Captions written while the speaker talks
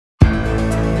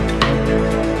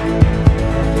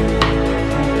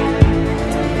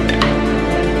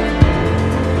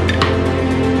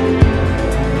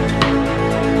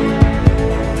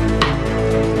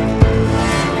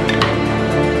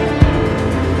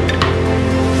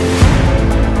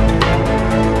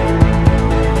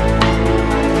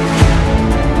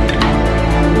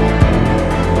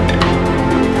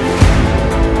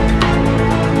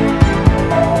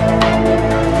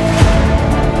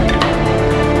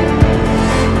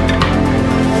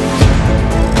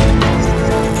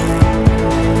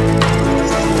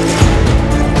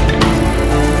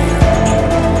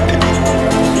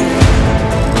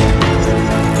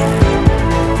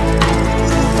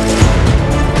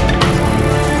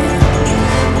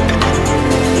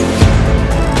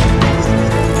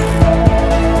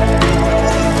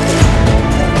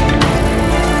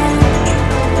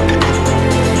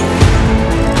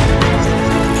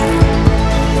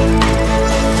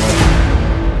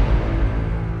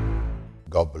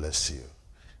bless you.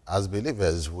 As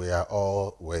believers, we are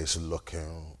always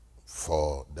looking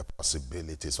for the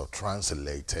possibilities of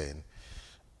translating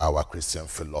our Christian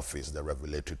philosophies, the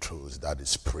revelatory truths that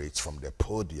is preached from the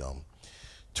podium,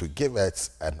 to give us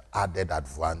an added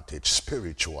advantage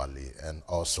spiritually and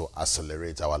also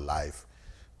accelerate our life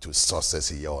to success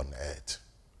here on earth.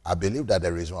 I believe that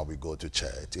the reason why we go to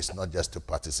church is not just to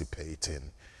participate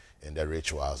in the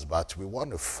rituals, but we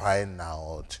want to find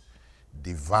out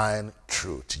divine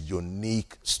truth,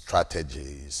 unique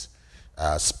strategies,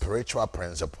 spiritual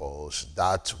principles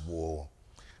that will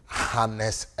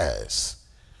harness us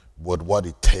with what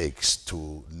it takes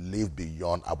to live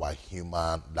beyond our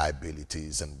human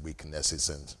liabilities and weaknesses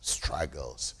and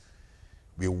struggles.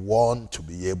 We want to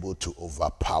be able to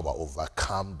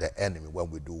overcome the enemy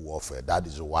when we do warfare. That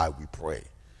is why we pray.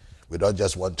 We don't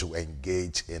just want to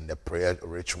engage in the prayer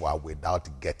ritual without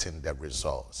getting the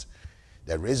results.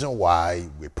 The reason why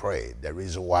we pray, the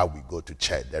reason why we go to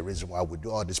church, the reason why we do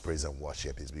all this praise and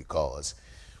worship is because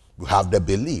we have the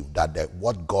belief that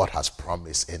what God has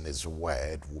promised in his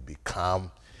word will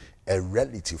become a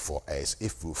reality for us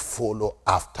if we follow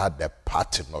after the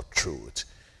pattern of truth,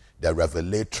 the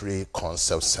revelatory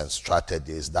concepts and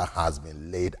strategies that has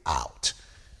been laid out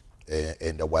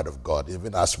in the word of God.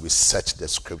 Even as we search the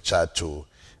scripture to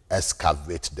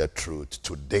excavate the truth,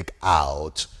 to dig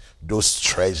out those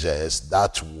treasures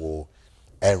that will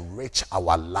enrich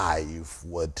our life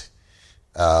with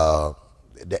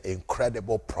the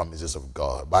incredible promises of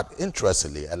God. But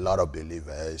interestingly, a lot of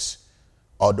believers,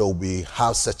 although we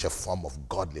have such a form of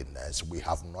godliness, we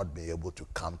have not been able to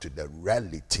come to the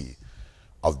reality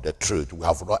of the truth. We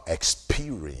have not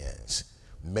experienced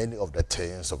many of the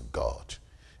things of God.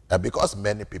 And because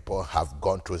many people have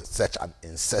gone through such an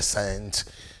incessant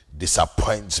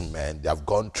disappointment, they have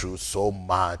gone through so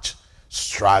much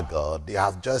struggle, they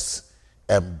have just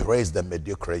embraced the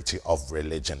mediocrity of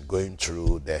religion, going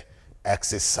through the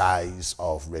exercise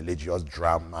of religious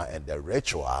drama and the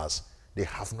rituals. They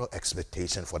have no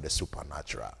expectation for the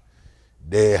supernatural.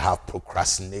 They have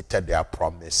procrastinated their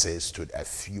promises to a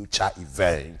future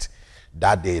event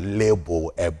that they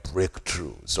label a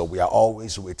breakthrough. So we are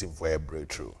always waiting for a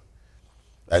breakthrough.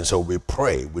 And so we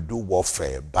pray, we do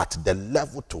warfare, but the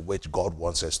level to which God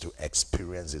wants us to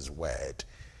experience his word,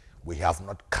 we have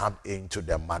not come into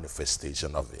the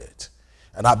manifestation of it.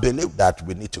 And I believe that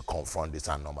we need to confront this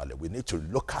anomaly. We need to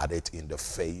look at it in the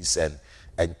face and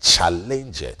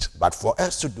challenge it. But for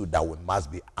us to do that, we must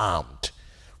be armed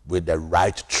with the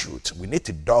right truth. We need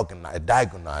to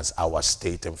diagnose our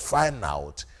state and find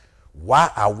out,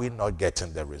 why are we not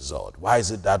getting the result? Why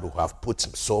is it that we have put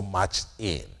so much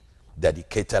in,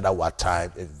 dedicated our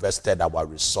time, invested our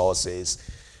resources,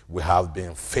 we have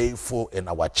been faithful in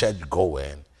our church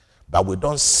going, but we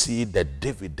don't see the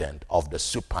dividend of the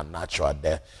supernatural,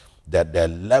 the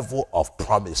level of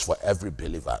promise for every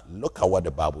believer? Look at what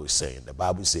the Bible is saying. The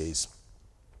Bible says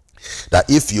that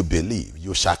if you believe,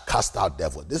 you shall cast out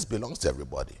devils. This belongs to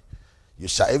everybody. You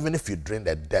shall, even if you drink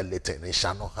the deadly thing, it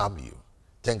shall not harm you.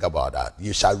 Think about that.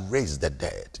 You shall raise the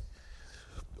dead.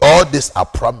 All these are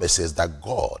promises that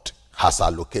God has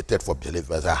allocated for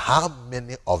believers. And how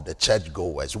many of the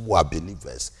churchgoers who are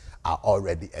believers are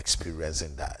already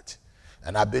experiencing that?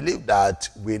 And I believe that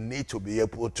we need to be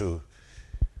able to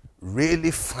really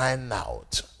find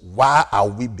out, why are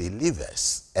we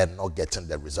believers and not getting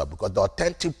the result? Because the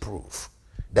authentic proof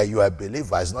that you are a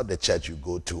believer is not the church you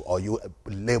go to, or you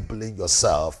labeling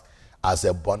yourself as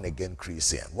a born-again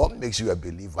Christian. What makes you a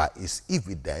believer is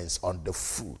evidence on the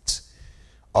fruit,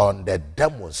 on the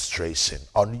demonstration,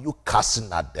 on you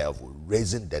casting out devil,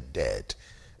 raising the dead.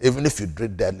 Even if you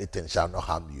drink deadly things, shall not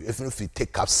harm you. Even if you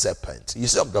take up serpents. You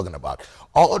see what I'm talking about?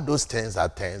 All those things are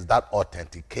things that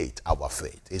authenticate our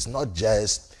faith. It's not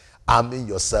just arming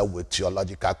yourself with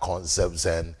theological concepts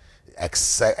and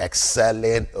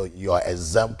excelling your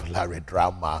exemplary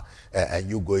drama and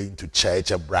you going to church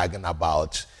and bragging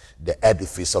about the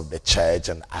edifice of the church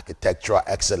and architectural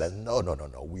excellence. No.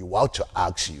 We want to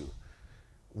ask you,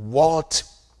 what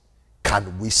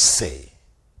can we say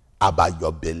about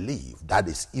your belief that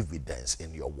is evidence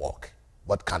in your walk?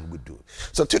 What can we do?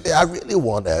 So today I really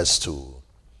want us to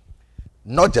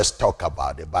not just talk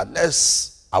about it, but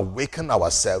let's awaken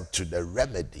ourselves to the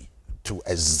remedy, to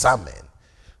examine,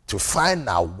 to find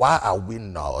out, why are we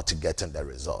not getting the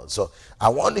results. So I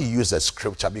want to use a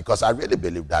scripture because I really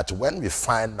believe that when we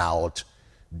find out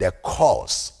the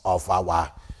cause of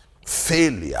our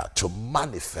failure to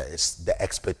manifest the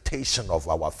expectation of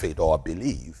our faith or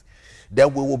belief,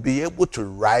 then we will be able to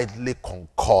rightly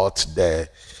concoct the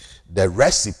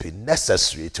recipe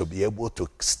necessary to be able to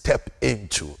step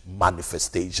into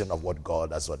manifestation of what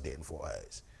God has ordained for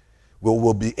us. we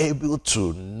will be able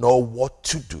to know what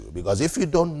to do. Because if you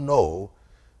don't know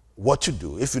what to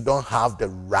do, if you don't have the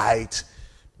right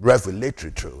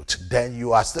revelatory truth, then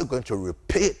you are still going to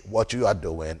repeat what you are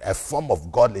doing, a form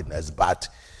of godliness, but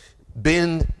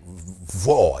being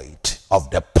void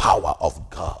of the power of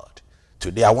God.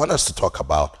 Today, I want us to talk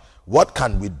about what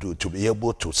can we do to be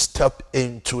able to step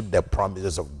into the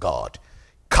promises of God,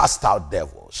 cast out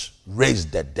devils, raise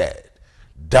the dead,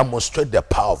 demonstrate the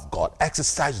power of God,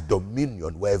 exercise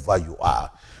dominion wherever you are,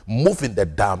 move in the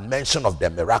dimension of the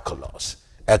miraculous,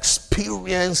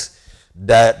 experience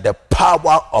the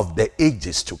power of the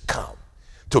ages to come,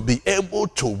 to be able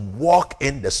to walk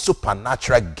in the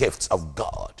supernatural gifts of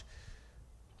God,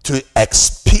 to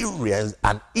experience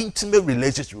an intimate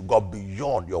relationship with God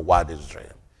beyond your wildest dream.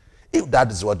 If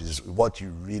that is what you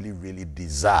really, really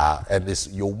desire, and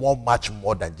you want much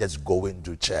more than just going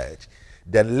to church,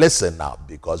 then listen up,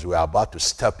 because we are about to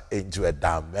step into a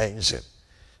dimension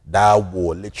that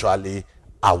will literally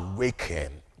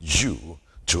awaken you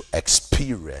to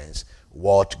experience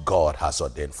what God has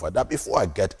ordained for that. Before I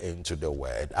get into the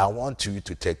word, I want you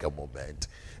to take a moment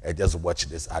and just watch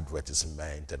this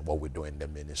advertisement and what we do in the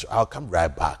ministry. I'll come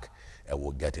right back and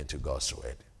we'll get into God's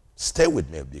word. Stay with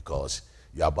me, because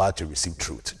you're about to receive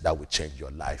truth that will change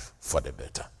your life for the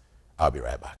better. I'll be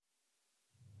right back.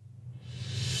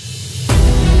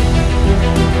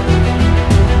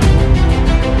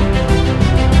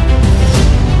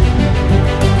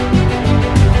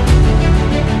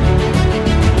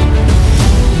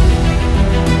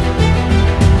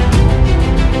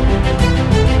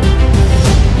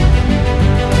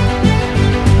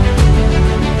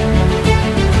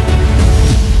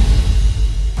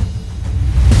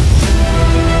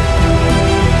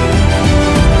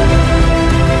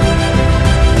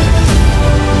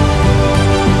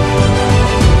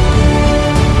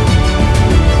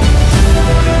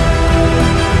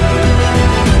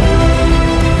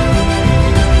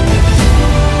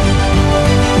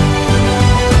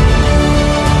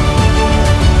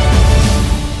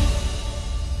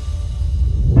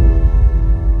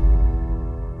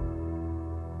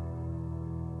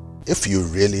 If you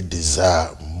really desire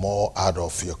more out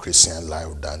of your Christian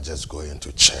life than just going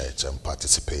to church and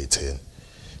participating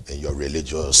in your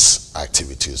religious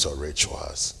activities or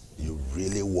rituals, you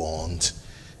really want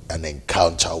an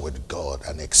encounter with God,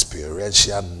 an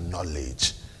experiential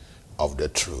knowledge of the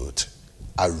truth,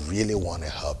 I really want to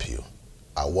help you.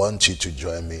 I want you to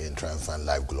join me in Triumphant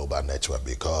Life Global Network,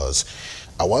 because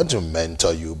I want to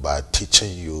mentor you by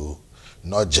teaching you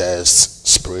not just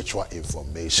spiritual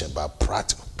information, but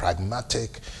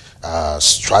pragmatic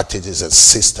strategies and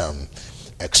system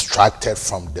extracted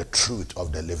from the truth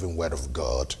of the living word of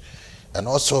God, and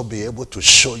also be able to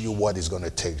show you what it's going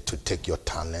to take your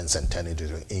talents and turn it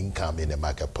into income in the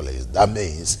marketplace. That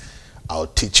means I'll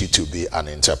teach you to be an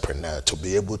entrepreneur, to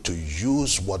be able to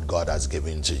use what God has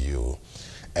given to you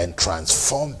and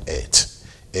transform it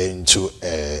into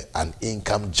an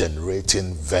income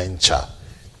generating venture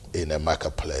in a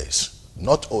marketplace.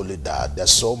 Not only that,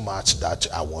 there's so much that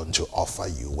I want to offer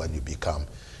you when you become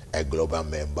a global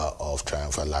member of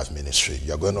Triumphant Life Ministry.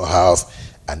 You're going to have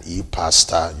an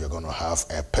e-pastor, you're going to have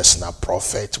a personal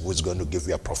prophet who's going to give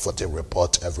you a prophetic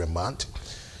report every month.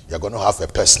 You're going to have a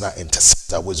personal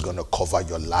intercessor who is going to cover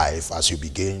your life as you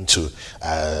begin to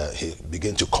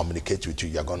communicate with you.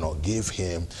 You're going to give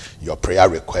him your prayer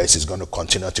requests. He's going to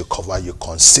continue to cover you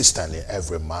consistently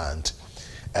every month.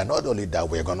 And not only that,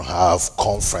 we're going to have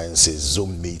conferences,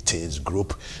 Zoom meetings,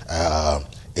 group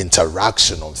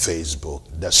interaction on Facebook.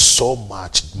 There's so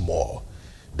much more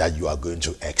that you are going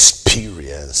to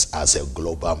experience as a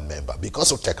global member.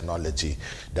 Because of technology,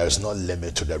 there is no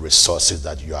limit to the resources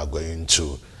that you are going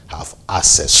to have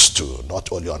access to,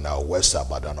 not only on our website,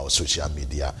 but on our social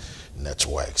media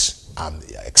networks. I'm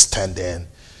extending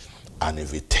an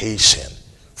invitation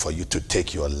for you to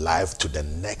take your life to the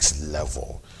next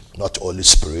level. Not only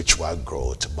spiritual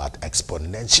growth, but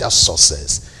exponential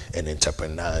success in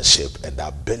entrepreneurship and the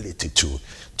ability to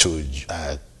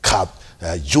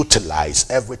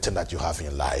utilize everything that you have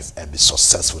in life and be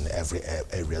successful in every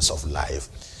areas of life.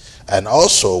 And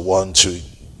also want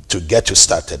to get you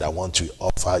started, I want to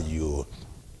offer you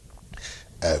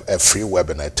a free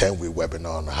webinar, a 10-week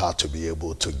webinar on how to be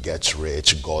able to get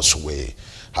rich God's way,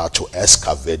 how to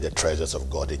excavate the treasures of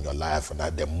God in your life. And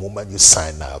at the moment you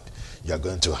sign up, you're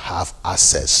going to have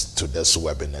access to this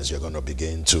webinars. You're going to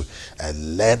begin to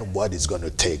learn what it's going to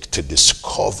take to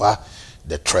discover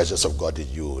the treasures of God in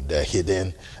you, the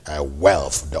hidden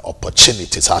wealth, the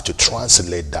opportunities, how to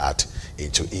translate that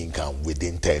into income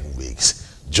within 10 weeks.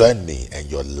 Join me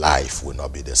and your life will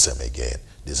not be the same again.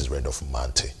 This is Randolph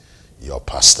Mante, your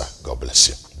pastor. God bless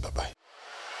you. Bye-bye.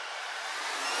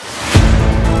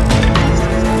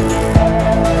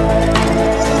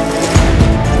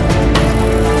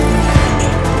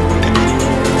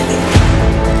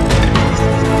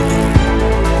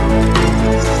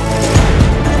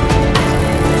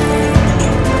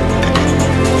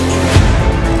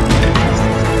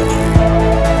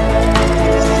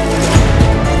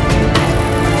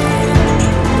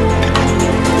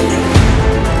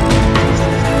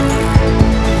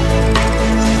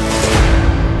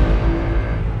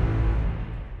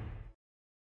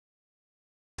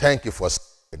 Thank you for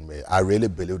seeing me. I really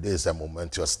believe this is a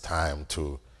momentous time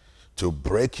to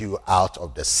break you out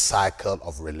of the cycle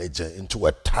of religion into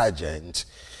a tangent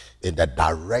in the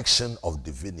direction of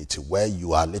divinity, where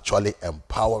you are literally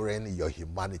empowering your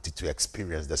humanity to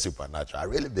experience the supernatural. I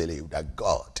really believe that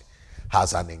God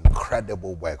has an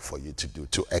incredible work for you to do,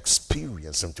 to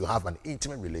experience him, to have an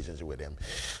intimate relationship with him,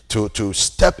 to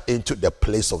step into the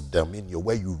place of dominion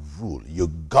where you rule, you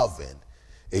govern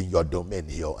in your domain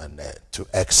here and there, to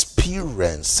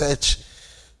experience such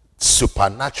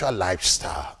supernatural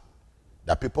lifestyle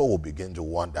that people will begin to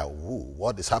wonder,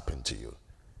 what is happening to you?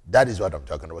 That is what I'm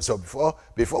talking about. So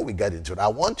before we get into it, I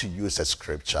want to use a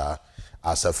scripture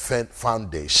as a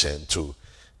foundation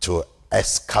to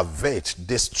excavate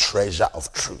this treasure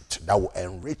of truth that will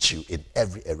enrich you in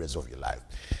every areas of your life.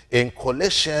 In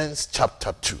Colossians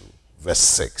chapter 2, verse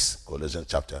 6, Colossians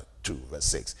chapter 2, verse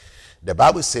 6, the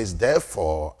Bible says,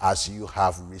 therefore, as you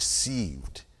have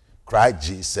received Christ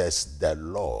Jesus the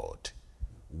Lord,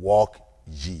 walk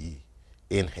ye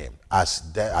in him.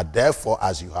 Therefore,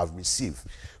 as you have received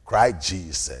Christ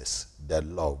Jesus the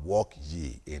Lord, walk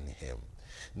ye in him.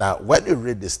 Now, when you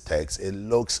read this text, it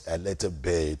looks a little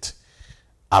bit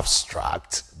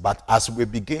abstract, but as we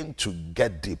begin to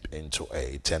get deep into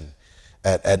it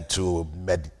and to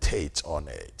meditate on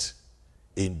it,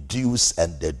 induce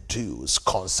and deduce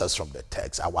concepts from the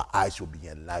text, our eyes will be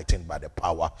enlightened by the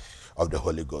power of the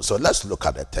Holy Ghost. So let's look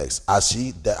at the text.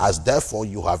 As therefore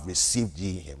you have received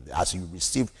ye him, as you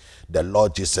received the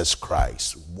Lord Jesus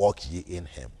Christ, walk ye in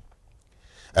him.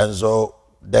 And so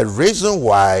the reason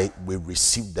why we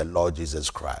receive the Lord Jesus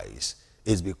Christ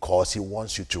is because he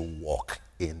wants you to walk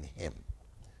in him.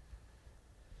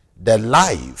 The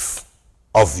life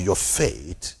of your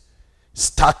faith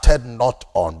started not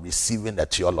on receiving the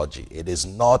theology. It is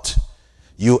not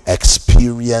you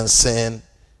experiencing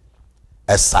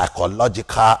a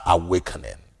psychological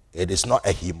awakening. It is not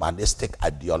a humanistic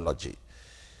ideology.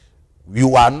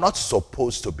 You are not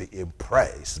supposed to be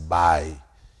impressed by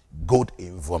good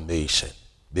information,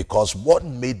 because what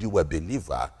made you a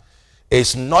believer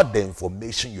is not the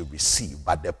information you receive,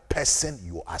 but the person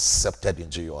you accepted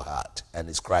into your heart, and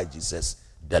it's Christ Jesus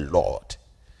the Lord.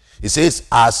 He says,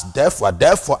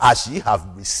 therefore, as ye have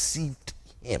received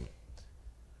him,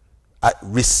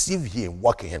 receive him,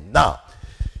 walk in him. Now,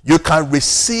 you can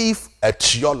receive a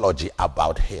theology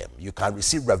about him. You can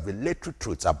receive revelatory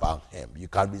truths about him. You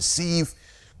can receive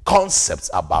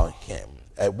concepts about him,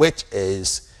 which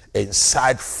is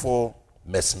insightful,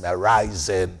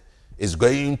 mesmerizing, is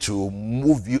going to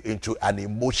move you into an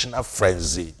emotional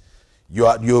frenzy.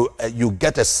 You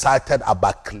get excited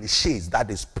about cliches that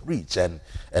is preached and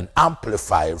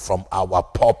amplified from our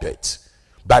pulpit.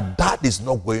 But that is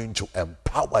not going to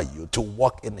empower you to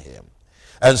walk in him.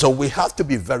 And so we have to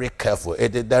be very careful.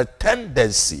 It is the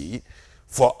tendency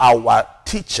for our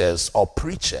teachers or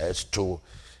preachers to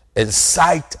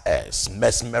incite us,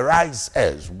 mesmerize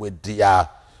us with their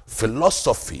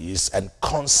philosophies and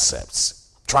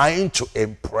concepts, trying to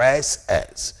impress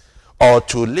us or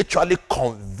to literally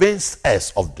convince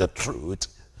us of the truth,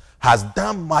 has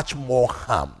done much more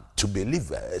harm to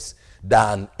believers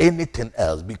than anything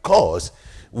else, because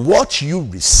what you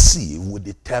receive will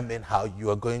determine how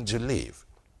you are going to live.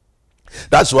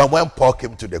 That's why when Paul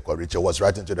came to the Corinthians, was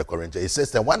writing to the Corinthians, he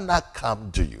says that when I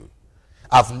come to you,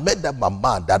 I've made up my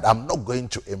mind that I'm not going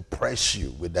to impress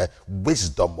you with the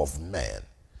wisdom of man,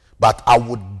 but I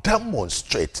will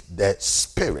demonstrate the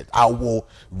Spirit. I will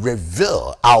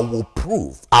reveal, I will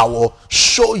prove, I will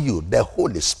show you the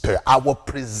Holy Spirit. I will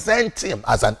present him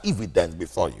as an evidence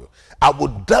before you. I will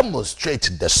demonstrate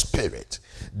the Spirit,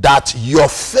 that your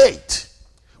faith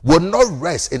will not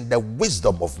rest in the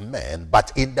wisdom of men,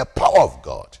 but in the power of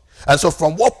God. And so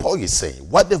from what Paul is saying,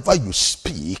 whatever you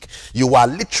speak, you are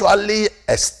literally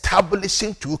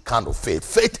establishing two kinds of faith.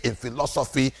 Faith in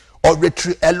philosophy,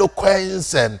 oratory,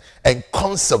 eloquence, and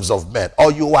concepts of men.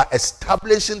 Or you are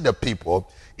establishing the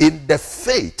people in the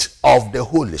faith of the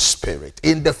Holy Spirit,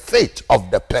 in the faith of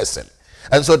the person.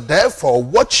 And so therefore,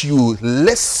 what you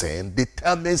listen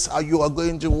determines how you are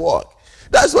going to walk.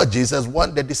 That's what Jesus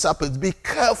warned the disciples. Be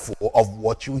careful of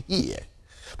what you hear.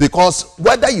 Because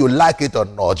whether you like it or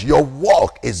not, your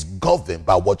walk is governed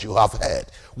by what you have heard.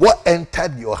 What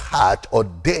entered your heart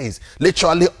ordains,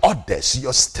 literally orders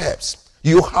your steps.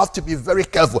 You have to be very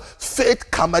careful. Faith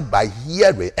cometh by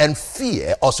hearing, and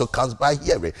fear also comes by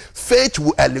hearing. Faith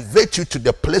will elevate you to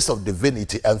the place of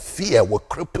divinity, and fear will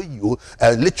cripple you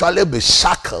and literally be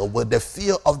shackled with the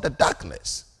fear of the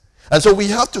darkness. And so we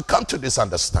have to come to this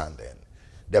understanding.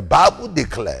 The Bible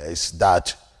declares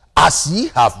that as ye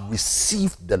have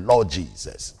received the Lord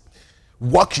Jesus,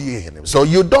 walk ye in him. So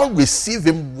you don't receive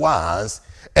him once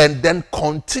and then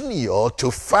continue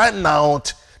to find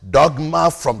out dogma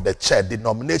from the church,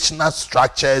 denominational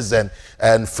structures and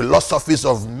philosophies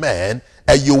of men,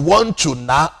 and you want to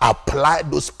now apply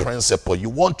those principles. You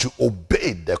want to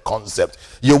obey the concept.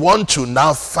 You want to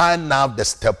now find out the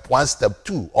step 1, step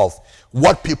 2 of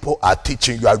what people are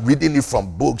teaching. You are reading it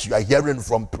from books, you are hearing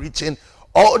from preaching.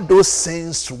 All those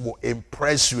things will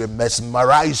impress you and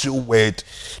mesmerize you with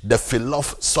the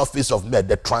philosophies of men.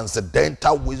 The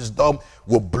transcendental wisdom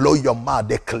will blow your mind.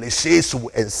 The cliches will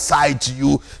incite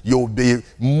you. You'll be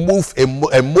moved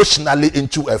emotionally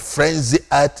into a frenzy.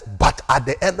 But at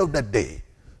the end of the day,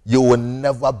 you will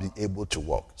never be able to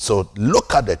walk. So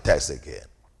look at the text again.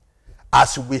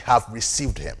 As we have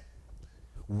received him,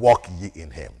 walk ye in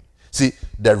him. See,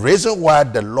 the reason why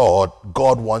the Lord,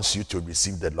 God wants you to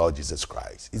receive the Lord Jesus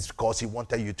Christ is because he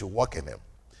wanted you to walk in him.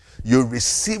 You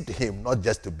received him not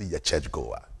just to be a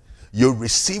churchgoer. You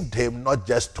received him not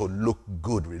just to look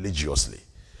good religiously.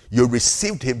 You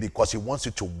received him because he wants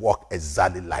you to walk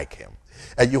exactly like him.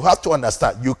 And you have to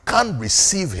understand, you can't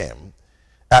receive him,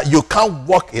 you can't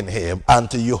walk in him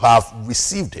until you have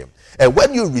received him. And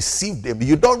when you received him,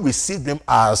 you don't receive him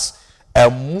as a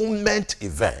moment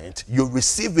event. You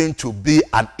receive him to be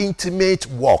an intimate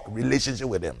walk, relationship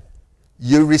with him.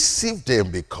 You received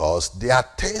him because there are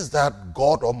things that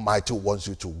God Almighty wants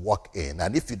you to walk in.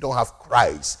 And if you don't have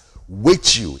Christ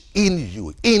with you,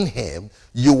 in him,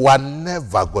 you are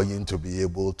never going to be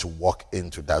able to walk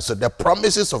into that. So the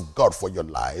promises of God for your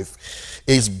life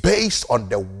is based on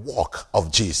the walk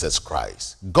of Jesus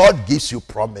Christ. God gives you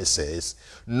promises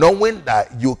knowing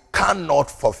that you cannot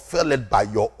fulfill it by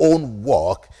your own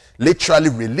work, literally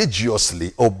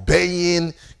religiously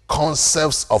obeying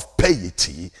concepts of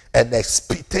piety and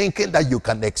thinking that you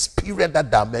can experience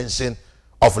that dimension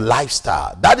of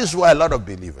lifestyle. That is why a lot of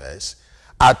believers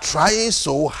are trying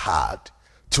so hard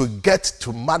to get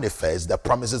to manifest the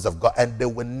promises of God, and they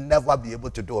will never be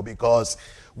able to do it, because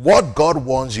what God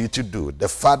wants you to do, the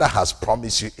Father has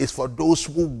promised you, is for those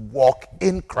who walk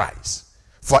in Christ.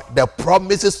 For the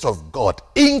promises of God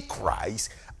in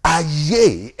Christ are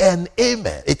yea and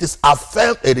amen. It is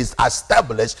affirmed, it is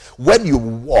established when you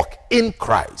walk in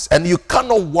Christ. And you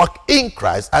cannot walk in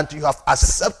Christ until you have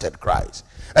accepted Christ.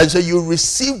 And so you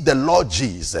receive the Lord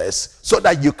Jesus so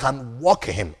that you can walk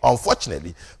in him.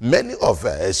 Unfortunately, many of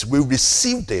us, we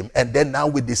received him and then now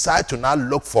we decide to now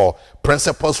look for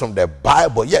principles from the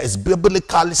Bible. Yeah, it's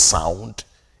biblically sound.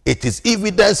 It is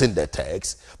evidence in the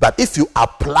text. But if you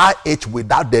apply it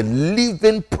without the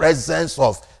living presence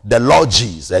of the Lord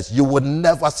Jesus, you will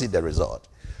never see the result.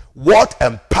 What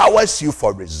empowers you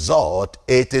for result,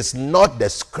 it is not the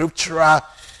scriptural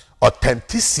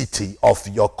authenticity of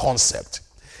your concept.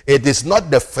 It is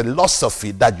not the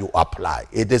philosophy that you apply.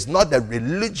 It is not the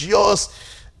religious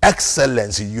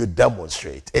excellence you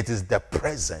demonstrate. It is the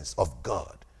presence of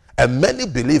God. And many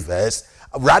believers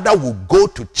rather will go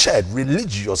to church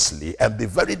religiously and be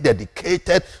very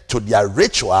dedicated to their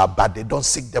ritual, but they don't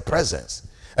seek the presence.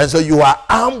 And so you are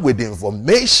armed with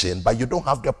information, but you don't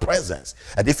have the presence.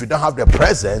 And if you don't have the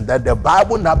presence, then the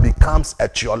Bible now becomes a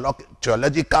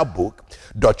theological book,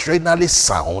 doctrinally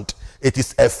sound. It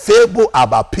is a fable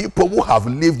about people who have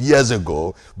lived years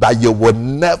ago, but you will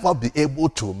never be able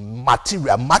to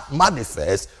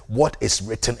manifest what is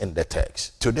written in the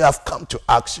text. Today I've come to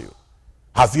ask you,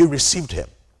 have you received him?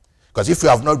 Because if you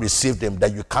have not received him,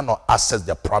 then you cannot access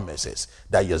the promises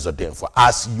that he has ordained for.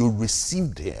 As you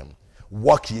received him,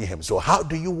 walk ye him. So how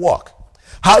do you walk?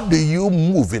 How do you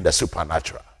move in the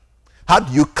supernatural? How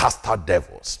do you cast out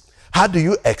devils? How do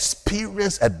you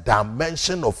experience a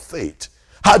dimension of faith?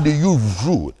 How do you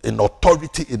rule in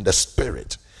authority in the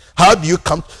spirit? How do you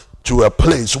come to a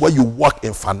place where you walk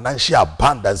in financial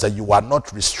abundance and you are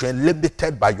not restrained,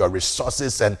 limited by your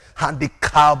resources and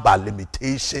handicapped by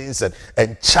limitations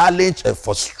and challenged and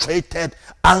frustrated,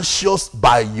 anxious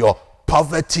by your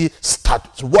poverty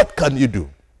status? What can you do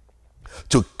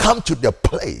to come to the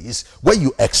place where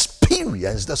you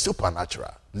experience the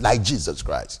supernatural like Jesus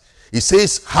Christ? He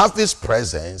says, have his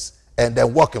presence and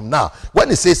then walk him. Now, when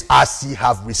it says, as ye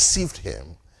have received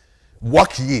him,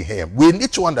 walk ye in him, we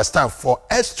need to understand, for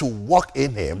us to walk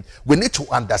in him, we need to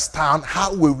understand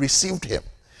how we received him.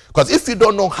 Because if you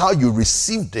don't know how you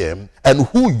received him and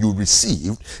who you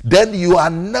received, then you are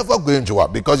never going to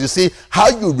work. Because you see, how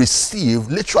you receive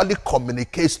literally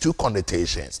communicates two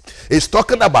connotations. It's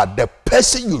talking about the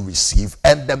person you receive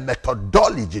and the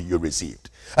methodology you received.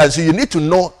 And so you need to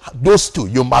know those two.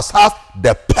 You must have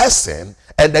the person,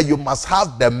 and then you must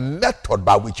have the method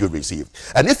by which you receive.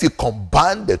 And if you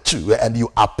combine the two and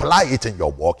you apply it in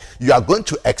your work, you are going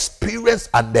to experience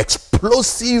an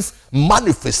explosive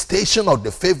manifestation of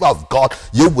the favor of God.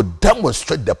 You will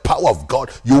demonstrate the power of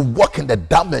God. You walk in the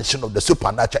dimension of the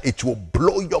supernatural. It will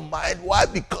blow your mind. Why?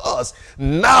 Because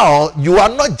now you are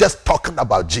not just talking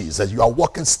about Jesus. You are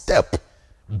walking step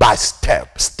by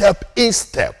step, step in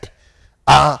step.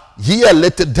 Here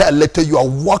later, there later, you are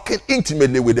walking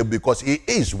intimately with him because he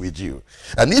is with you.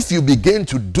 And if you begin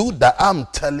to do that, I'm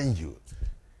telling you,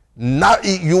 now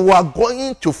you are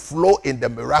going to flow in the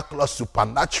miraculous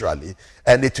supernaturally,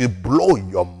 and it will blow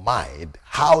your mind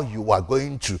how you are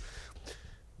going to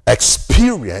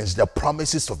experience the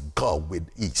promises of God with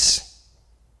ease.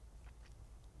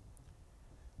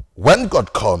 When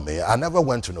God called me, I never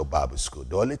went to no Bible school.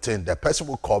 The only thing, the person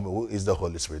who called me, who is the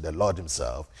Holy Spirit, the Lord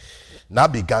himself, now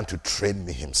began to train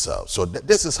me himself. So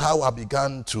this is how I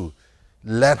began to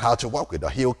learn how to walk with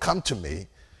God. He'll come to me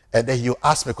and then he'll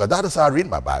ask me, because that is how I read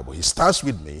my Bible. He starts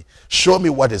with me, show me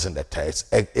what is in the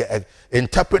text,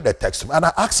 interpret the text to me. And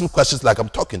I ask him questions like I'm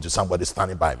talking to somebody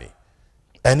standing by me.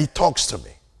 And he talks to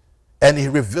me. And he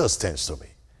reveals things to me.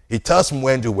 He tells me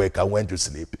when to wake and when to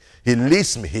sleep. He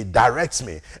leads me. He directs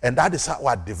me. And that is how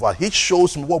I develop. He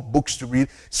shows me what books to read.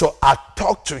 So I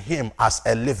talk to him as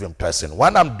a living person.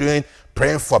 When I'm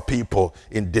praying for people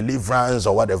in deliverance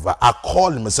or whatever, I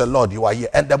call him and say, Lord, you are here.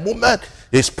 And the moment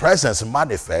his presence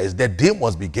manifests, the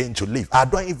demons begin to leave. I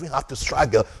don't even have to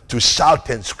struggle to shout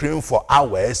and scream for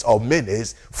hours or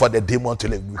minutes for the demon to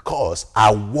leave, because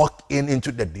I walk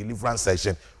into the deliverance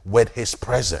session with his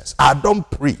presence. I don't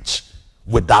preach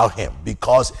without him,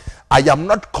 because I am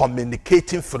not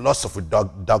communicating philosophy,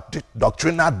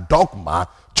 doctrinal dogma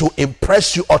to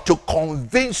impress you or to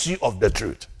convince you of the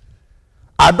truth.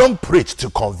 I don't preach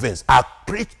to convince. I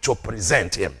preach to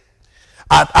present him.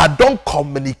 I don't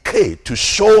communicate to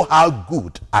show how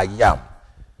good I am.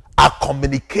 I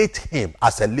communicate him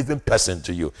as a living person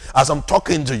to you. As I'm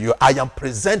talking to you, I am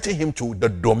presenting him to the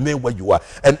domain where you are.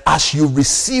 And as you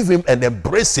receive him and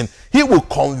embrace him, he will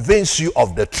convince you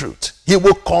of the truth. He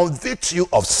will convict you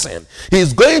of sin. He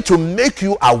is going to make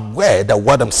you aware that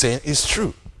what I'm saying is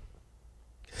true.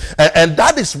 And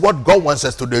that is what God wants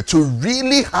us to do, to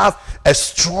really have a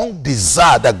strong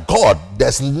desire that God,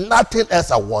 there's nothing else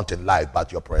I want in life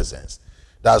but your presence.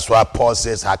 That's why Paul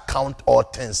says, I count all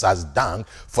things as dung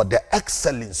for the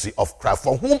excellency of Christ,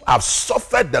 for whom I've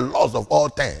suffered the loss of all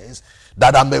things,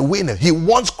 that I may win him. He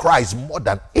wants Christ more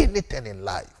than anything in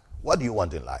life. What do you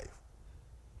want in life?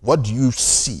 What do you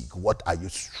seek? What are you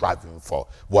striving for?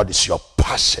 What is your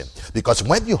passion? Because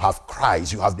when you have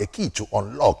Christ, you have the key to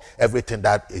unlock everything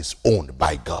that is owned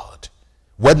by God.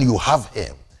 When you have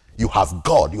him, you have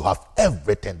God. You have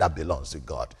everything that belongs to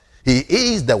God. He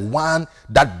is the one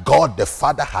that God the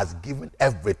Father has given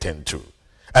everything to.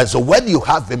 And so when you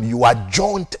have him, you are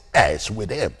joint heirs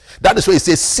with him. That is why he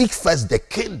says, seek first the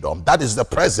kingdom, that is the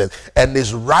present, and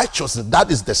his righteousness, that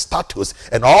is the status.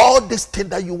 And all this thing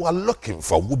that you are looking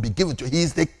for will be given to you. He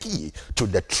is the key to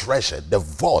the treasure, the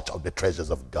vault of the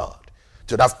treasures of God.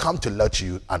 So I've come to let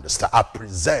you understand. I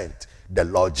present the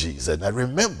Lord Jesus. And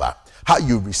remember, how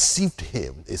you received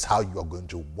him is how you are going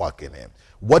to walk in him.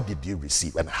 What did you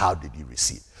receive and how did you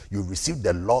receive? You received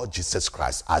the Lord Jesus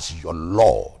Christ as your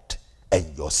Lord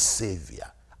and your Savior.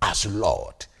 As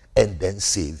Lord and then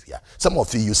Savior. Some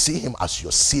of you see him as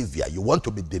your Savior. You want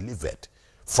to be delivered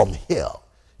from hell.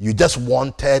 You just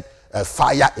wanted a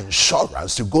fire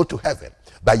insurance to go to heaven,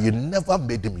 but you never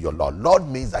made him your Lord. Lord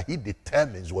means that he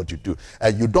determines what you do,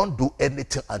 and you don't do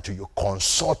anything until you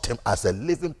consult him as a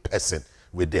living person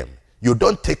with him. You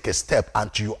don't take a step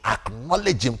until you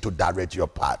acknowledge him to direct your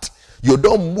path. You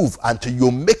don't move until you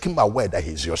make him aware that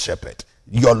he's your shepherd,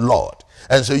 your Lord.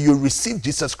 And so you receive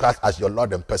Jesus Christ as your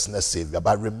Lord and personal Savior.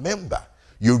 But remember,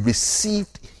 you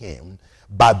received him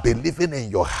by believing in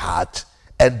your heart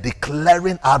and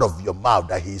declaring out of your mouth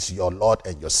that he is your Lord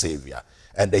and your Savior,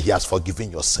 and that he has forgiven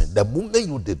your sin. The moment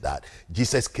you did that,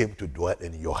 Jesus came to dwell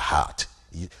in your heart.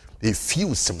 He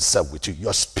fused himself with you.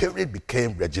 Your spirit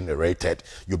became regenerated.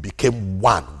 You became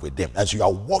one with him. As you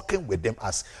are walking with him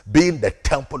as being the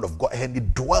temple of God, and he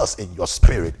dwells in your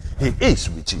spirit. He is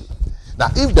with you. Now,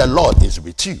 if the Lord is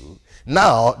with you,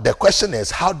 now the question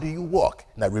is, how do you walk?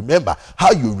 Now, remember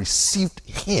how you received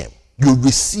him. You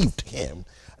received him.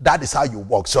 That is how you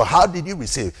walk. So how did you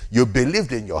receive? You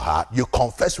believed in your heart, you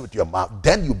confessed with your mouth,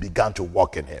 then you began to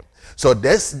walk in him. So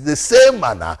there's the same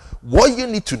manner. What you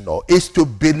need to know is to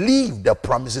believe the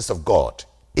promises of God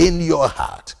in your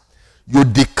heart. You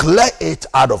declare it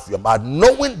out of your mouth,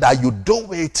 knowing that you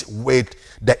do it with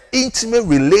the intimate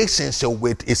relationship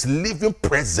with his living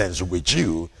presence with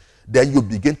you. Then you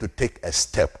begin to take a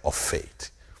step of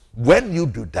faith. When you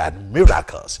do that,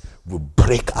 miracles will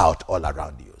break out all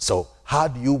around you. So how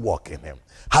do you walk in him?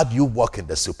 How do you walk in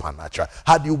the supernatural?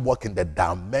 How do you walk in the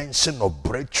dimension of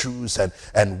breakthroughs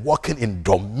and walking in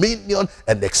dominion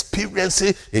and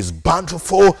experiencing his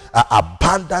bountiful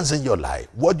abundance in your life?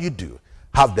 What do you do?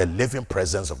 Have the living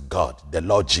presence of God, the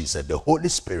Lord Jesus, the Holy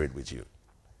Spirit with you.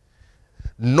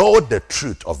 Know the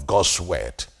truth of God's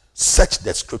word. Search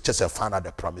the scriptures and find out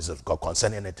the promises of God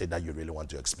concerning anything that you really want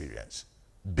to experience.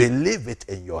 Believe it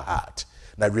in your heart.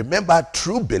 Now remember,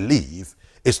 true belief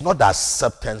is not the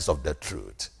acceptance of the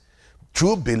truth.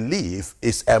 True belief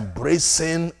is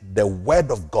embracing the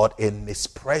word of God in his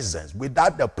presence.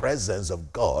 Without the presence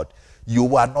of God,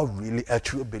 you are not really a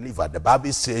true believer. The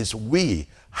Bible says, we,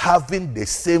 having the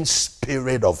same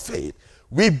spirit of faith,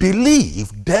 we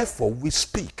believe, therefore we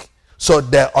speak. So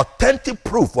the authentic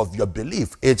proof of your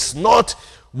belief, it's not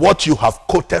what you have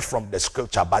quoted from the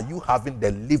scripture, but you having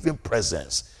the living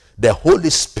presence, the Holy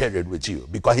Spirit with you,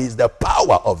 because he's the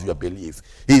power of your belief.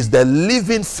 He's the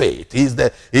living faith. He's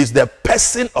the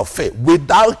person of faith.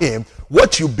 Without him,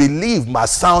 what you believe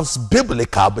must sound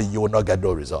biblical, but you will not get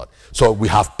no result. So we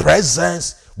have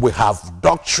presence, we have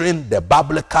doctrine, the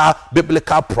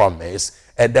biblical promise,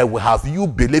 and then we have you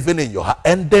believing in your heart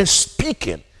and then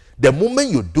speaking. The moment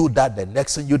you do that, the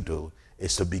next thing you do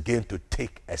is to begin to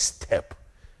take a step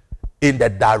in the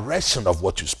direction of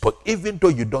what you spoke, even though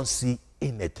you don't see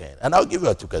anything. And I'll give you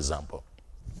a quick example.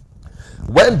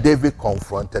 When David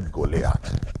confronted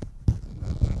Goliath,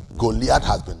 Goliath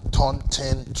has been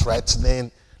taunting,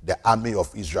 threatening the army of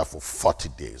Israel for 40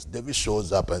 days. David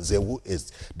shows up and says, who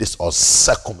is this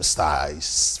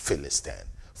uncircumcised Philistine?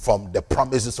 From the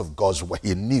promises of God's word,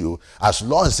 he knew as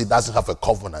long as he doesn't have a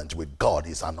covenant with God,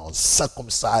 he's an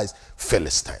uncircumcised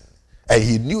Philistine. And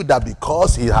he knew that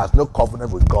because he has no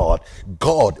covenant with God,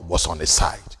 God was on his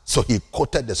side. So he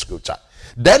quoted the scripture.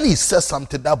 Then he says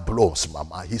something that blows my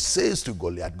mind. He says to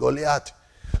Goliath, Goliath,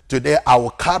 today I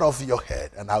will cut off your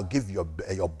head and I'll give your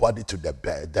body to the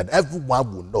bear. Then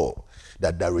everyone will know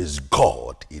that there is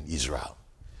God in Israel.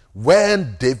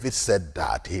 When David said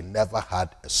that, he never had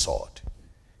a sword.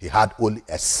 He had only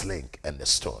a sling and a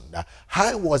stone. Now,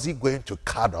 how was he going to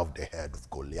cut off the head of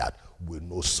Goliath with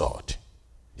no sword?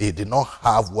 He did not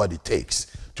have what it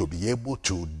takes to be able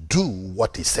to do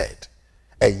what he said.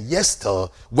 And yes,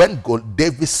 when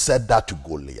David said that to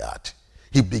Goliath,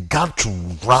 he began to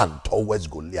run towards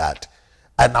Goliath.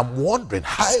 And I'm wondering,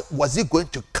 how was he going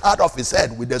to cut off his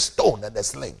head with a stone and a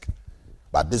sling?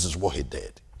 But this is what he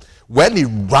did. When he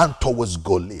ran towards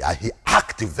Goliath, he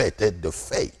activated the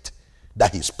faith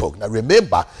that he spoke. Now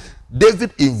remember,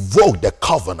 David invoked the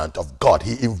covenant of God.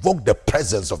 He invoked the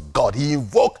presence of God. He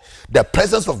invoked the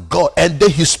presence of God, and then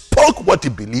he spoke what he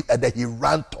believed, and then he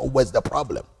ran towards the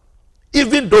problem.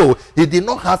 Even though he did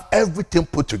not have everything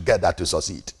put together to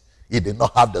succeed. He did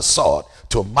not have the sword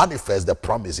to manifest the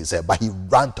promise he said, but he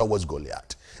ran towards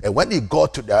Goliath. And when he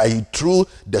got to there, he threw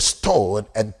the stone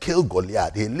and killed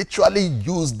Goliath. He literally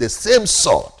used the same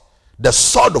sword, the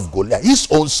sword of Goliath, his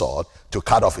own sword, to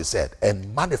cut off his head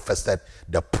and manifested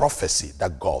the prophecy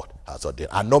that God has ordained.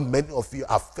 I know many of you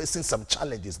are facing some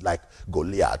challenges like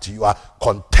Goliath. You are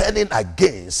contending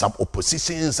against some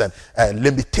oppositions and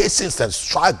limitations and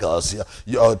struggles.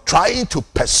 You're trying to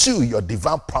pursue your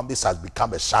divine promise has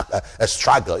become a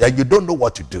struggle, and you don't know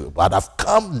what to do. But I've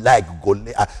come like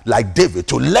Goliath, like David,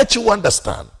 to let you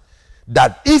understand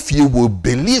that if you will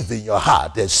believe in your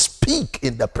heart and speak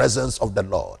in the presence of the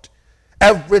Lord,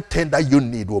 everything that you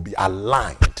need will be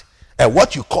aligned. And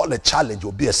what you call a challenge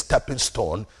will be a stepping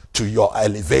stone to your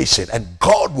elevation. And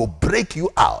God will break you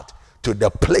out to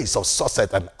the place of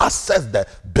success and access the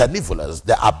benevolence,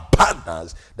 the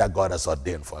abundance that God has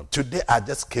ordained for him. Today, I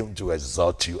just came to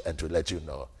exhort you and to let you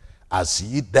know, as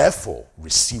ye therefore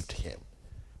received him,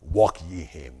 walk ye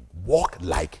him, walk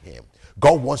like him.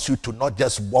 God wants you to not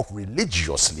just walk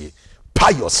religiously,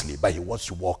 piously, but he wants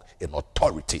to walk in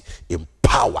authority, in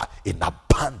power, in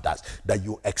abundance, that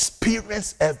you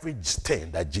experience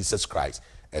everything that Jesus Christ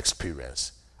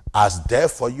experienced. As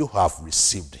therefore you have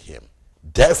received him,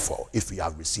 therefore if you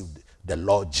have received the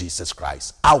Lord Jesus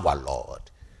Christ, our Lord,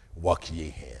 walk ye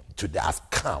in him. Today I've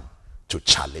come to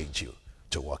challenge you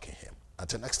to walk in him.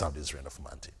 Until next time, this is Rain of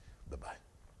Manti. Bye-bye.